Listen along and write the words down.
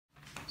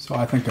So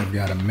I think I've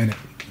got a minute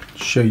to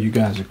show you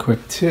guys a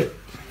quick tip.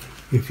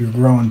 If you're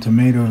growing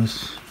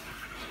tomatoes,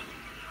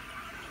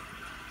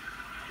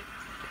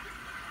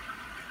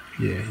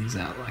 yeah, he's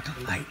out like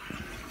a light.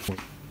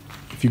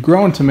 If you're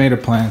growing tomato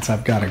plants,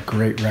 I've got a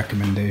great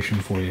recommendation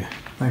for you.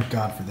 Thank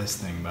God for this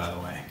thing, by the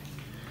way.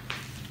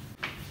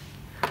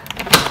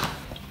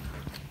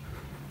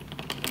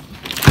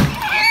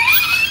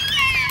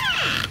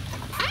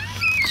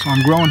 So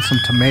I'm growing some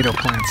tomato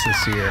plants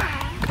this year.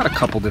 Got a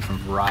couple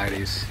different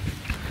varieties.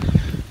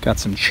 Got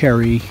some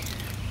cherry.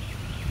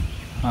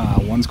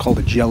 One's called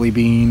a jelly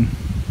bean.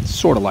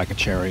 Sort of like a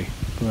cherry,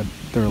 but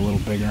they're a little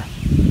bigger.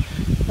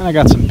 And I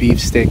got some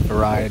beefsteak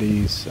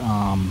varieties.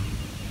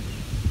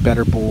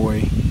 Better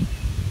Boy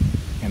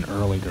and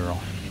Early Girl.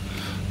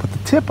 But the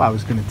tip I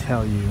was going to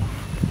tell you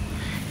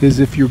is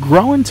if you're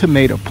growing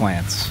tomato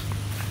plants,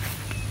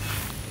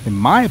 in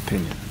my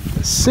opinion,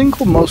 the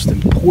single most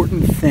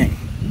important thing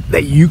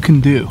that you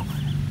can do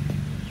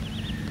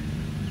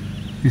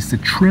is to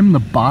trim the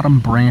bottom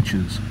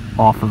branches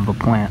off of the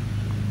plant,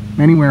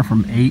 anywhere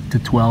from 8 to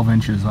 12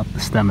 inches up the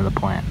stem of the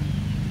plant.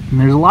 And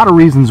there's a lot of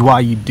reasons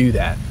why you do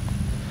that,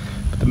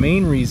 but the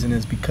main reason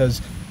is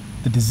because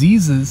the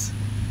diseases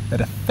that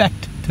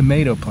affect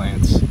tomato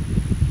plants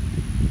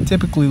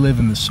typically live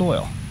in the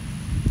soil,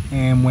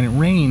 and when it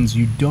rains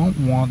you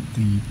don't want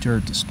the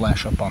dirt to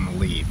splash up on the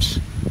leaves,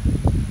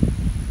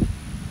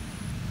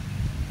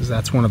 because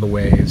that's one of the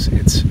ways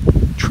it's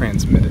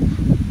transmitted.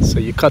 So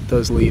you cut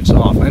those leaves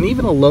off, and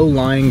even a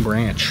low-lying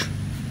branch,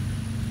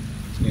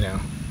 you know,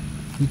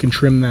 you can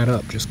trim that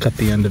up, just cut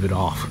the end of it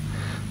off.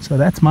 So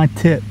that's my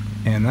tip,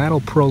 and that'll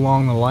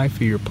prolong the life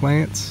of your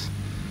plants,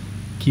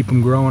 keep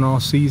them growing all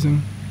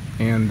season,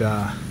 and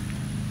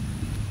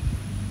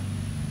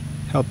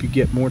help you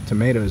get more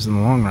tomatoes in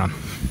the long run.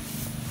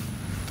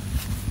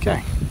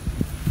 Okay,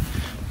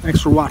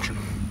 thanks for watching.